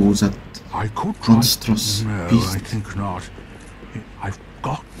sense into that I could try. monstrous No, beast. I think not. I've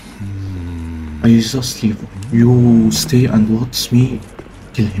got. I just leave. You stay and watch me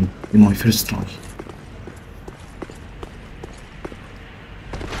kill him in my first try.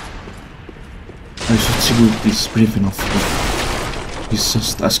 I should see if he's brave enough, but he's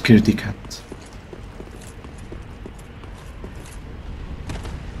just a scaredy cat.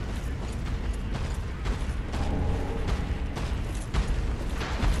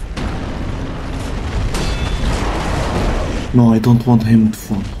 No, I don't want him to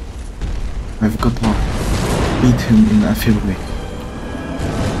fall. I've got to beat him in a fair way.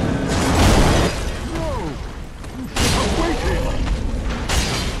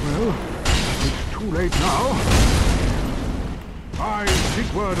 Well, it's too late now. I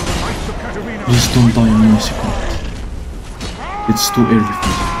seek word of the Knights of Katarina. Please don't die in 1 second. It's too early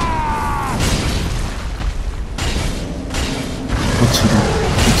for that. What's he doing?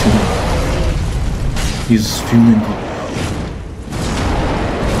 What's he doing? He's fuming up.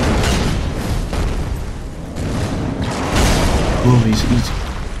 Bro, he's easy.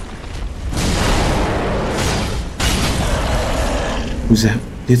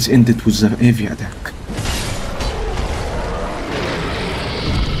 Let's end it with the heavy attack.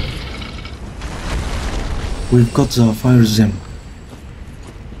 We've got the fire gem.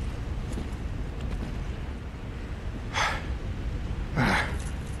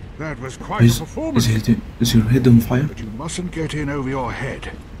 That was quite a performance. Is your head on fire? But you mustn't get in over your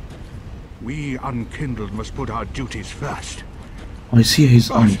head. We unkindled must put our duties first. I see his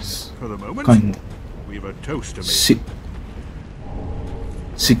But eyes. for the moment, Kind. we've a toast to make.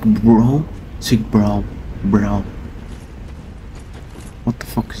 Sick bro? Sick brow. Brow. What the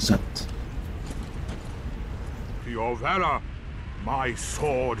fuck is that? To your valor, my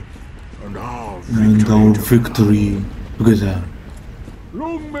sword, and our And victory. our together. victory together.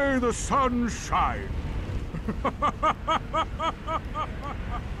 Long may the sun shine.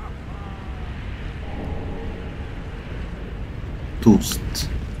 Toast.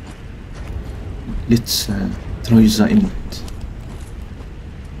 Let's try the emote.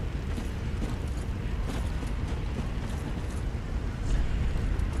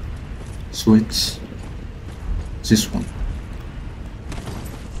 So it's this one.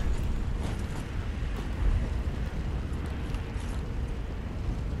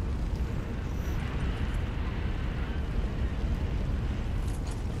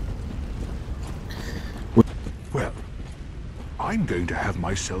 Well, I'm going to have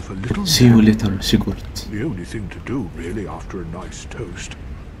myself a little See you nap. later, Sigurd. The only thing to do, really, after a nice toast.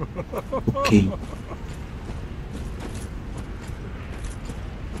 Okay.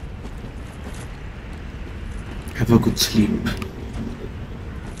 Have a good sleep.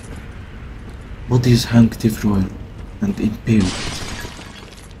 Bodies hanged everywhere and impaled.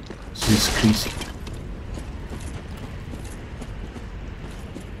 This is crazy.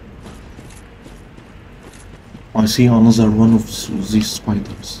 I see another one of these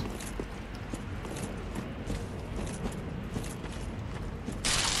spiders.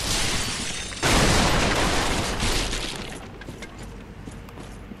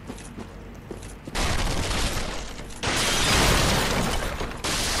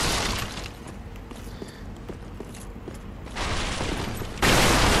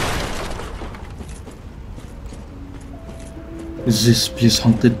 Is this place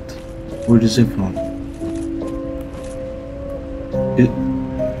haunted? Where is everyone?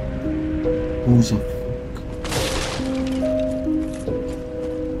 Who the fuck?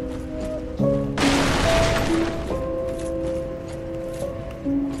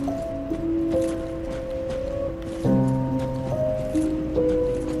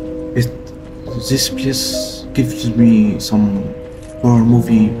 This place gives me some horror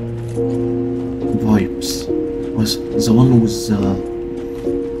movie vibes. Was the one with I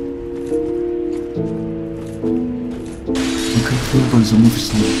can't remember the movie's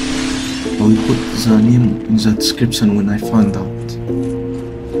name. I will put the name in the description when I find out.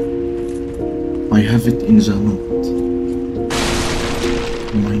 I have it in the note.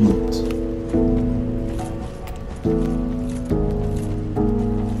 In my note.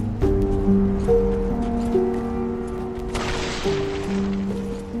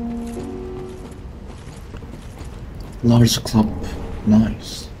 Large club,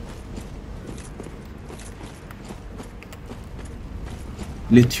 nice.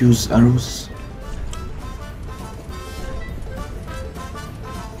 Let's use arrows.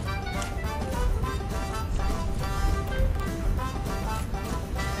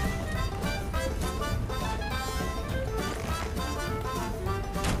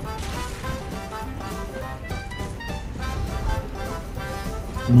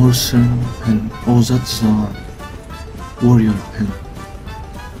 Northern and oh, that's warrior pen.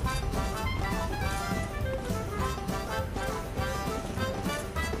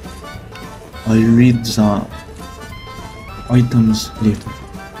 I'll read the items later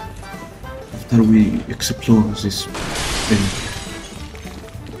after we explore this area.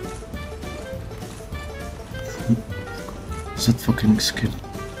 That fucking skill.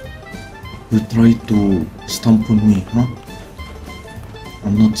 You try to stomp on me, huh?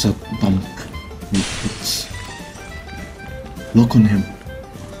 I'm not that dumb. It's look on him.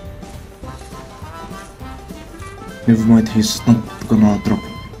 Never mind, he's not gonna drop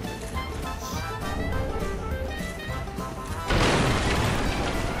him.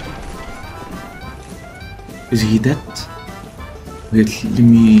 Is he dead? Wait, let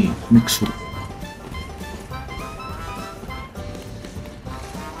me make sure.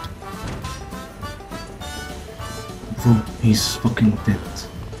 Bro, he's fucking dead.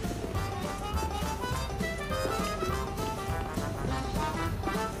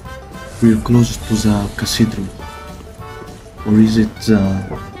 We're close to the cathedral. Or is it the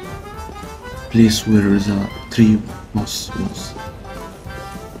place where the tree boss was?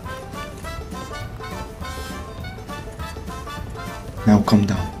 Now come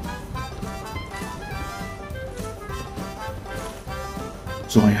down.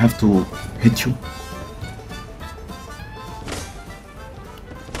 So I have to hit you?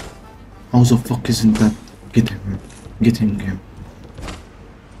 How the fuck isn't that getting him?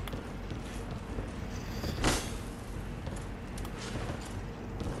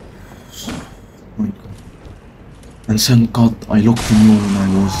 Oh my god. And thank god I looked him low when I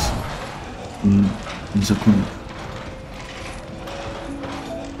was in the corner.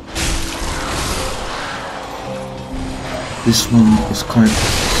 This one is kind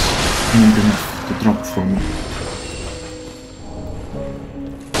enough to drop for me.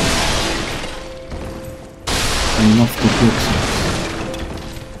 I love the darksouls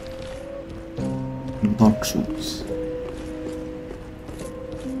and darksouls.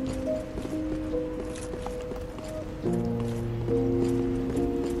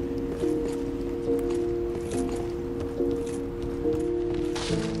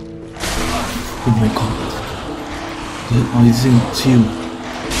 Oh my god. I didn't see you.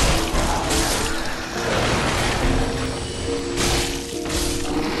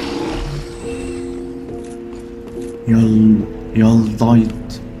 Y'all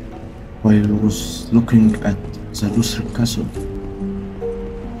died while I was looking at the Lucifer castle.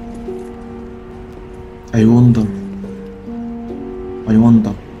 I wonder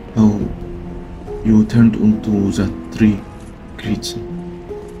how you turned into that tree creature.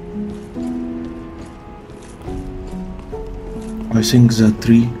 I think the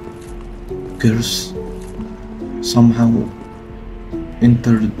tree curse somehow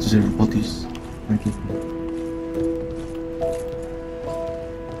entered their bodies. I don't know.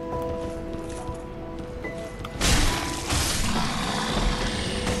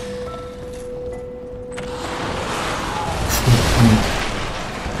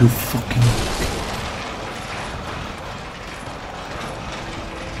 You fucking...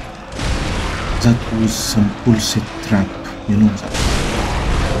 That was some bullshit trap, you know that.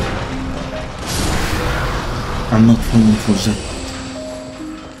 I'm not falling for that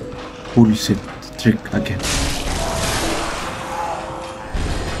bullshit trick again.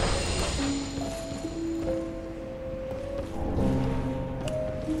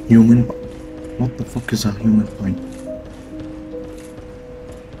 Human. What the fuck is a human point?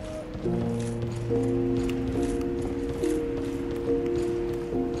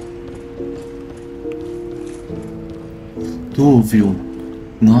 Two of you.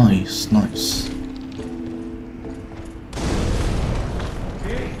 Nice, nice.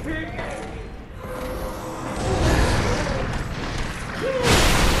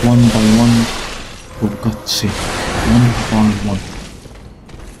 One by one, for God's sake. One by one.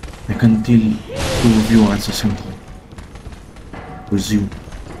 I can kill two of you at the same time. With you.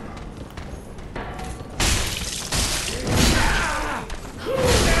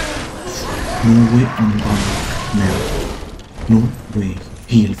 No way I'm done now. No way.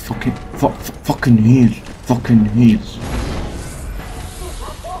 Heal. Fucking heal. Fucking heal.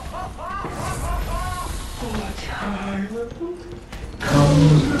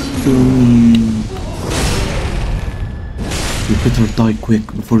 Come to me. You better die quick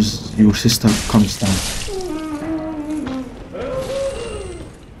before your sister comes down.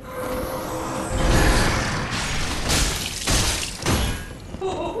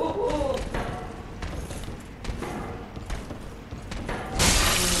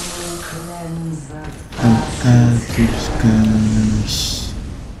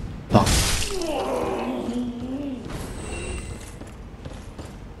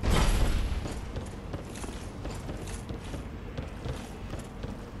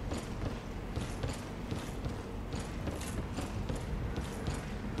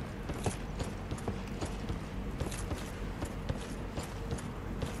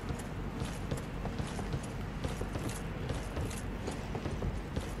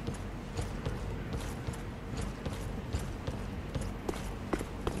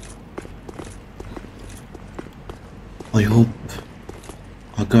 I hope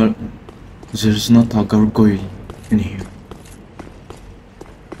there's not a gargoyle in here.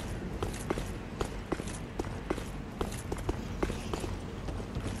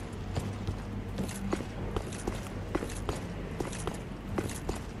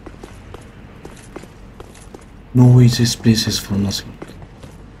 No way this place is for nothing.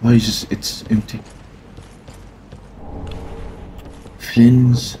 Why is it's empty?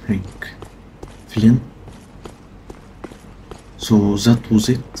 Flynn's ring. Flynn? So that was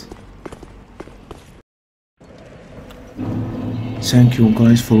it. Thank you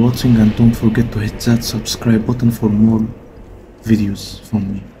guys for watching, and don't forget to hit that subscribe button for more videos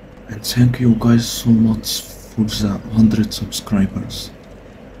from me. And thank you guys so much for the 100 subscribers.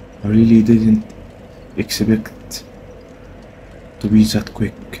 I really didn't expect to be that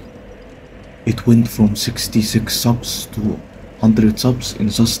quick. It went from 66 subs to 100 subs in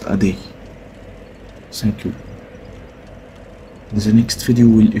just a day. Thank you. In the next video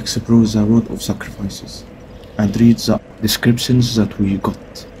we'll explore the road of sacrifices and read the descriptions that we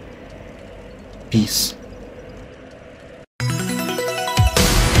got. Peace.